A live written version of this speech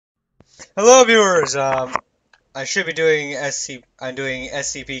Hello, viewers. I should be doing I'm doing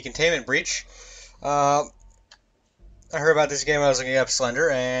SCP Containment Breach. I heard about this game when I was looking up Slender,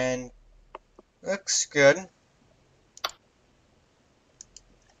 and looks good.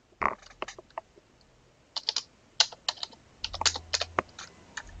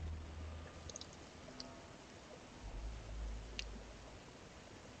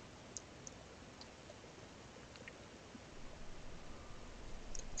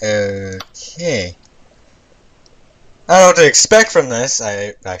 Okay. I don't know what to expect from this.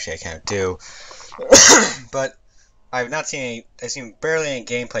 I can't do, but I've not seen I've seen barely any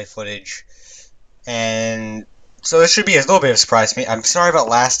gameplay footage, and so this should be a little bit of a surprise to me. I'm sorry about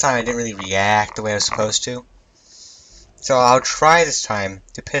last time I didn't really react the way I was supposed to, so I'll try this time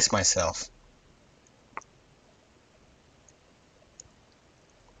to piss myself.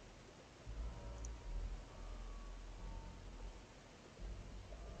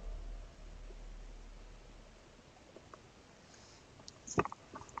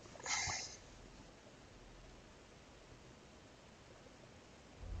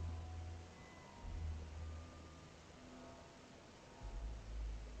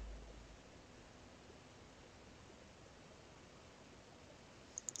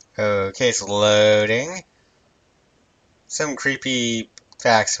 Okay, it's loading. Some creepy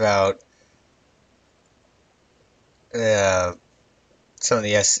facts about some of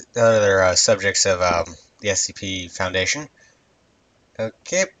the other subjects of the SCP Foundation.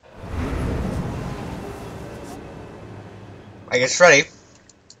 Okay. I guess ready.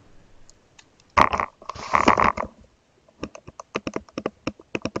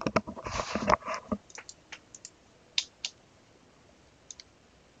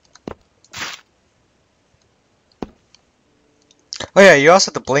 Oh yeah, you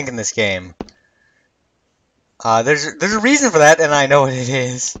also have to blink in this game. There's a reason for that, and I know what it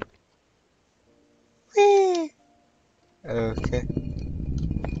is. Whee! Okay.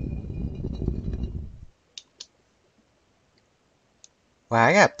 Wow,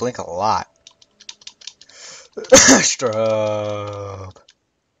 I gotta blink a lot. Strobe.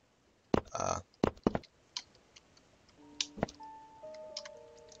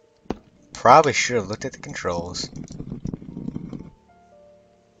 Probably should have looked at the controls.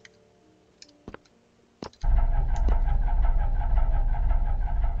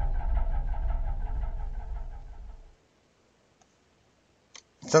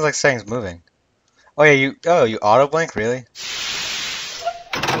 Sounds like something's moving. Oh yeah, you auto blink, really?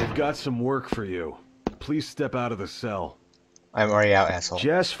 They've got some work for you. Please step out of the cell. I'm already out, asshole.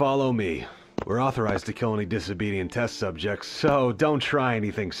 Just follow me. We're authorized to kill any disobedient test subjects, so don't try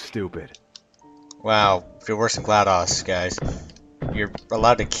anything stupid. Wow, you're worse than GLaDOS, guys. You're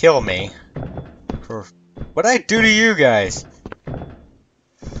allowed to kill me. For what I do to you guys?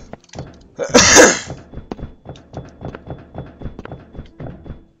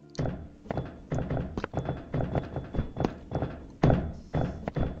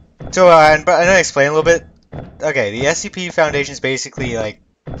 So, and I'm gonna explain a little bit. Okay, the SCP Foundation is basically like...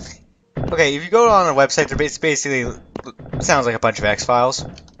 Okay, if you go on a website, it's basically... sounds like a bunch of X-Files.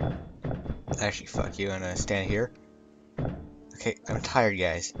 Actually, fuck you, I'm gonna stand here. Okay, I'm tired,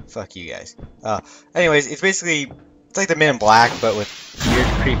 guys. Fuck you guys. Anyways, it's basically... It's like the Men in Black, but with weird,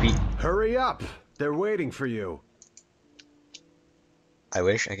 creepy... Hurry up! They're waiting for you. I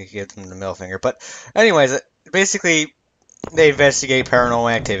wish I could give them the middle finger, but... Anyways, basically... They investigate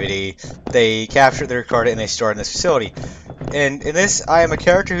paranormal activity, they capture it, they record it, and they store it in this facility. And in this, I am a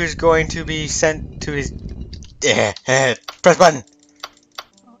character who's going to be sent to his... press button!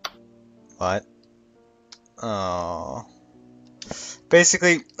 What? Oh.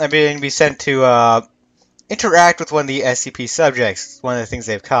 Basically, I'm going to be sent to, interact with one of the SCP subjects, one of the things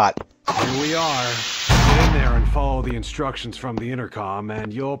they've caught. Here we are. Get in there and follow the instructions from the intercom,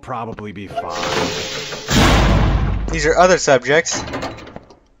 and you'll probably be fine. These are other subjects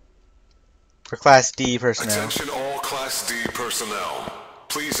for Class D personnel. Attention all Class D personnel.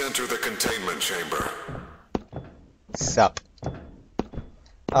 Please enter the containment chamber. Sup.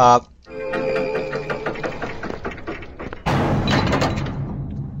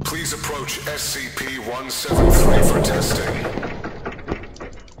 Please approach SCP-173 for testing.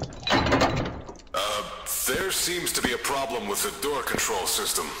 There seems to be a problem with the door control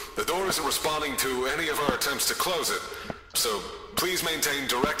system. The door isn't responding to any of our attempts to close it. So, please maintain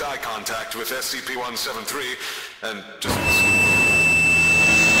direct eye contact with SCP-173 and just...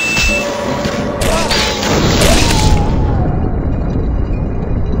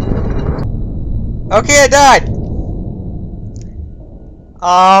 Okay, I died!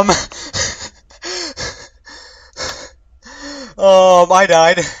 I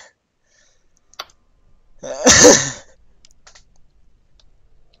died.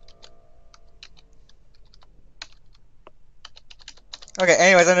 Okay,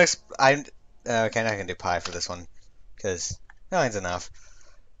 anyways, I'm okay, not gonna do pi for this one, because 9's enough.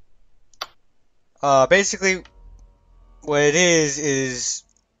 Basically, what it is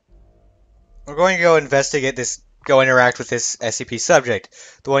we're going to go investigate this, go interact with this SCP subject.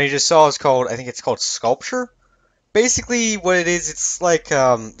 The one you just saw is called, I think it's called Sculpture. Basically, what it is, it's like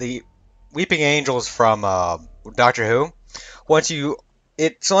the Weeping Angels from Doctor Who.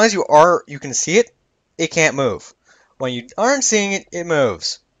 So long as you can see it, it can't move. When you aren't seeing it, it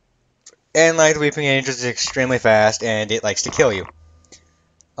moves. And like the Weeping Angels, is extremely fast, and it likes to kill you.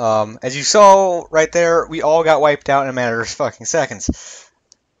 As you saw right there, we all got wiped out in a matter of fucking seconds.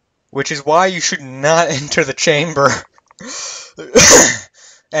 Which is why you should not enter the chamber.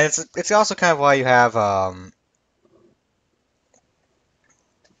 And it's also kind of why you have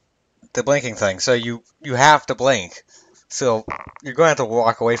the blinking thing. So you have to blink. So you're going to have to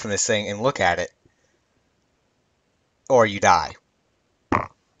walk away from this thing and look at it. Or you die.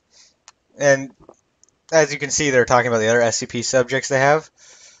 And as you can see, they're talking about the other SCP subjects they have.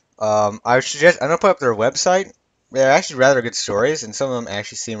 I would suggest, I'm going to put up their website. They're actually rather good stories, and some of them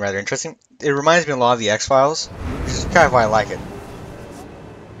actually seem rather interesting. It reminds me a lot of the X-Files, which is kind of why I like it.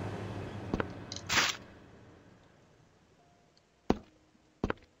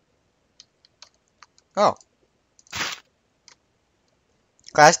 Oh.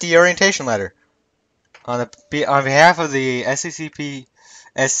 Class D orientation letter. On behalf of the SCP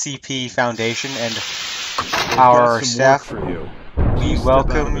Foundation and our staff, we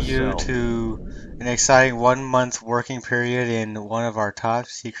welcome you to an exciting 1-month working period in one of our top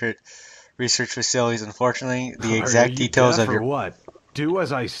secret research facilities. Unfortunately, the exact details of your... what? Do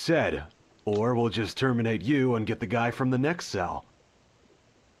as I said, or we'll just terminate you and get the guy from the next cell.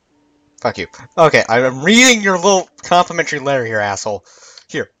 Fuck you. Okay, I'm reading your little complimentary letter here, asshole.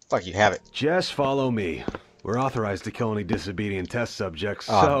 Here, fuck you, have it. Just follow me. We're authorized to kill any disobedient test subjects,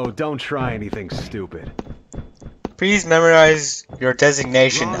 so don't try anything stupid. Please memorize your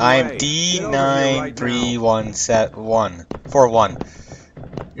designation. I am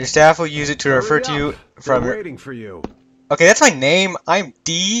D934141. Your staff will use it to refer to you from your... waiting for you. Okay, that's my name. I'm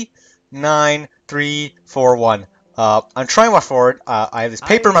D9341. I'm trying to walk forward. I have this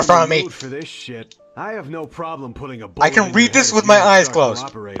paper in front of me. For this shit. I have no problem putting a bullet I can read this with my eyes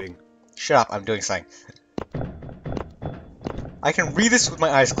closed. Shut up, I'm doing something. I can read this with my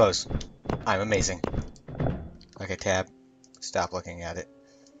eyes closed. I'm amazing. Okay, tab. Stop looking at it.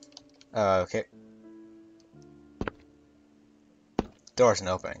 Okay. Door isn't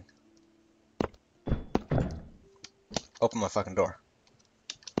opening. Open my fucking door.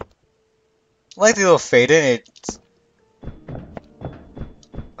 I like the little fade in. It's...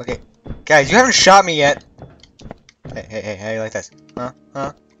 Okay. Guys, you haven't shot me yet. Hey, how you like this? Huh?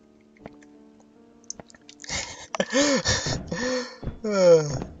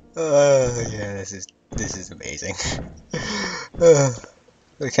 Yeah, this is amazing.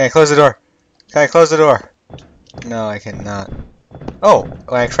 Can I close the door? Can I close the door? No, I cannot. Oh,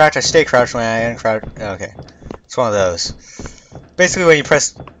 when I crouch, I stay crouched. When I uncrouch, okay. It's one of those. Basically, when you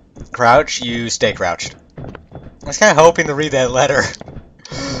press crouch, you stay crouched. I was kind of hoping to read that letter.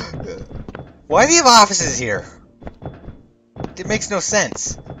 Why do you have offices here? It makes no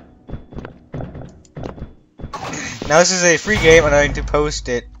sense. Now this is a free game, and I'm going to post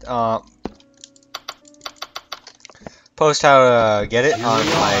it. Post how to get it on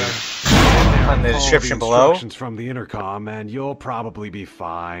the description below. Instructions from the intercom, and you'll probably be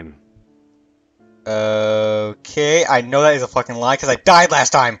fine. Okay, I know that is a fucking lie because I died last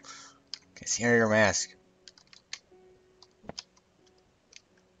time. Okay, see your mask.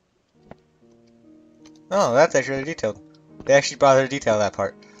 Oh, that's actually detailed. They actually bothered to detail that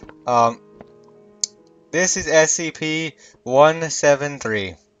part. This is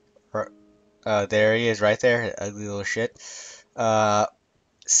SCP-173. There he is right there, ugly little shit.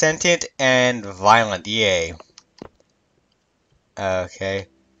 Sentient and violent, yay. Okay.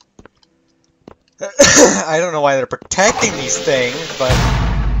 I don't know why they're protecting these things, but...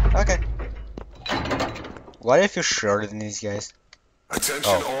 Okay. Why do I feel shorter than these guys?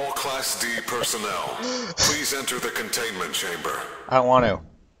 Attention all Class D personnel. Please enter the containment chamber. I don't want to.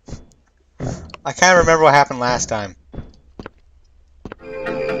 I can't remember what happened last time.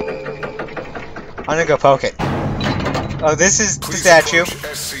 I'm gonna go poke it. Oh, this is the statue.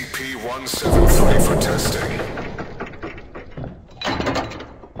 SCP-173 for testing.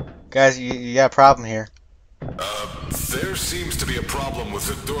 Guys, you got a problem here. There seems to be a problem with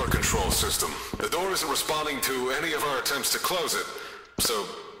the door control system. The door isn't responding to any of our attempts to close it. So,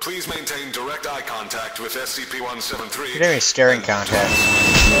 please maintain direct eye contact with SCP-173. You're doing staring contact.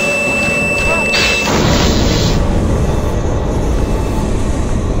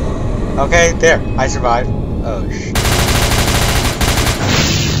 Okay, there. I survived. Oh, shit.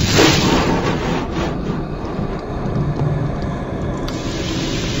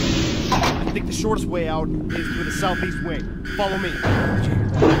 I think the shortest way out is through the southeast wing. Follow me.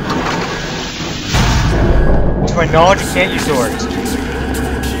 To my knowledge, you can't use swords.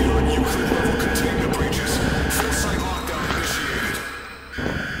 Containment breaches. Full site lockdown initiated.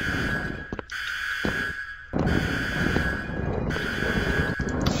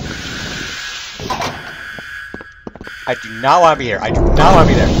 I do not want to be here. I do not want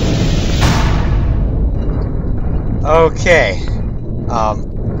to be there. Okay.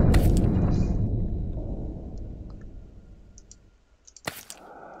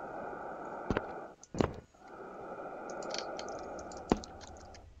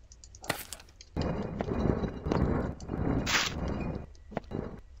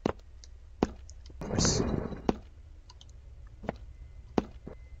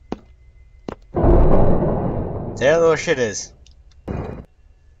 There that little shit is.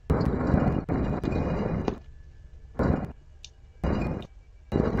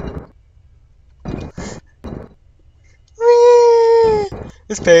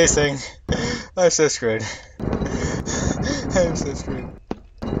 It's pacing. I'm so screwed. I'm so screwed.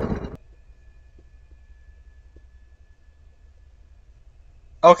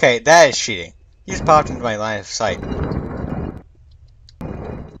 Okay, that is cheating. He just popped into my line of sight.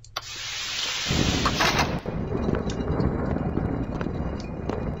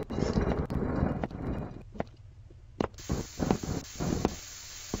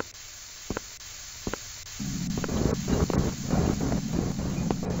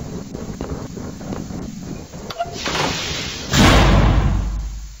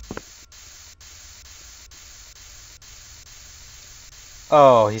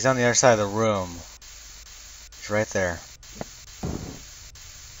 Oh, he's on the other side of the room. He's right there.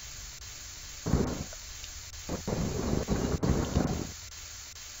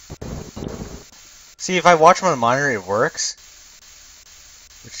 See, if I watch him on the monitor, it works.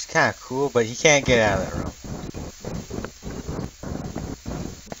 Which is kind of cool, but he can't get out of that room.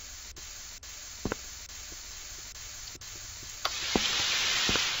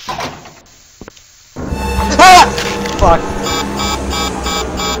 Ah! Fuck.